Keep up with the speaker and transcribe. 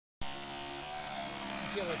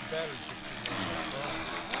can't let the batteries get too low.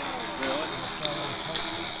 Really?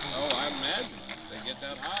 Oh, I imagine they get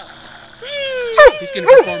that hot. He's going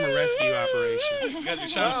to perform a rescue operation. You got your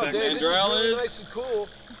sound Wow, effects. Dave, this is Mandrell really is. nice and cool.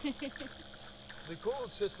 The cooling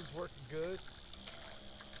system's working good.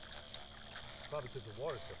 Probably because the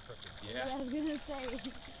water's so frickin' cold. Yeah. I was gonna say,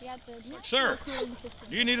 you got the Like, sir, cooling system.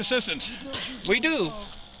 do you need assistance? We do.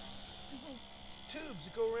 Tubes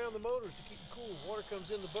that go around the motors to keep them cool. Water comes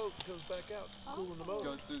in the boat and goes back out, cooling the motor.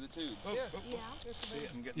 Goes through the tube. Oh, Yeah. oh, oh. Yeah. See,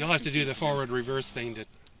 I'm getting You'll have to do the forward-reverse thing to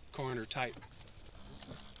corner tight.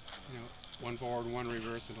 One forward, one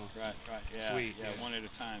reverse, and all. Right, yeah. Sweet, Yeah, yeah. one at a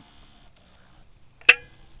time.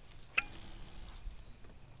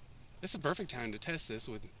 This is a perfect time to test this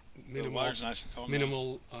with The minimal, water's nice and cold.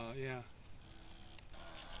 yeah.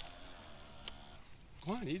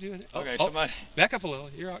 Come on, you do it. Okay, oh, somebody. back up a little.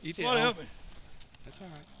 You're out. You did. Somebody help me. That's all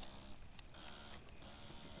right.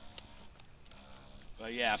 Well,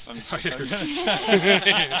 yeah, if I'm gonna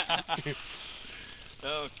try.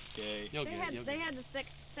 Okay. You'll get it. They had the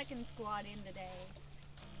second squad in today.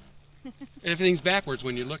 Everything's backwards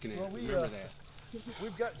when you're looking at Well, it. we, Remember that.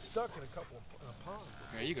 We've gotten stuck in a couple of ponds.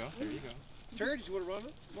 There you go. There you go. Terry, did you want to run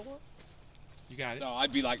it more? You got it. No,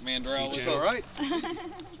 I'd be like Mandrell. It's All right.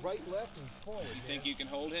 It's right, left, and forward. You think you can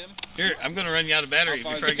hold him? Here, I'm gonna run you out of battery How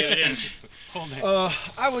far before I get it in. Hold that.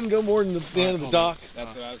 I wouldn't go more than the end of the hold dock.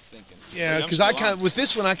 That's what I was thinking. Yeah, I'm because still I kind on. of with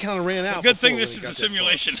this one I kind of ran out. Good thing before this when is it a got that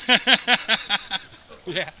simulation.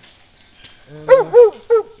 Yeah. far. And,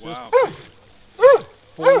 Wow.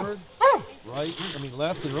 forward, right. I mean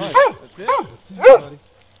left and right. That's it. That's it, buddy.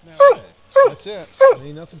 That's it.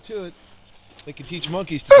 Ain't nothing to it. They can teach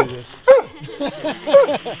monkeys to do this.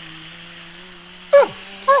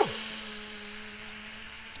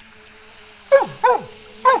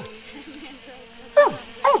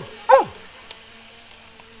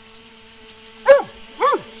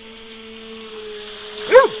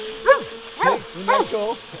 Isn't that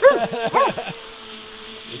cool?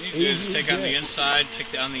 What you need to do is take on the inside,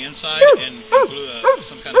 and glue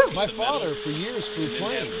some kind of piece My of metal. father, for years, flew And then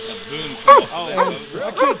have planes. a boom come off of that And boat.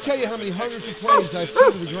 I can't tell you how many hundreds of planes I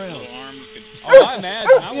threw to the ground. Arm you could, Oh, I imagine.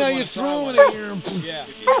 I would Yeah, want you to try throw one. it in here. Yeah.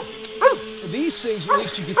 if you had to. These things, at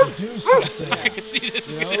least you get to do something. I can see this.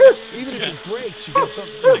 You know, even if it breaks, you got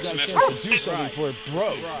something. You got a chance to do something before it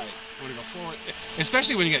broke. Right. Want to go forward,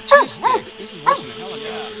 especially when you got two sticks. This is worse than a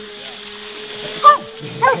helicopter.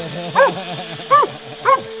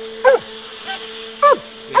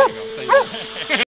 There you go. Thank you.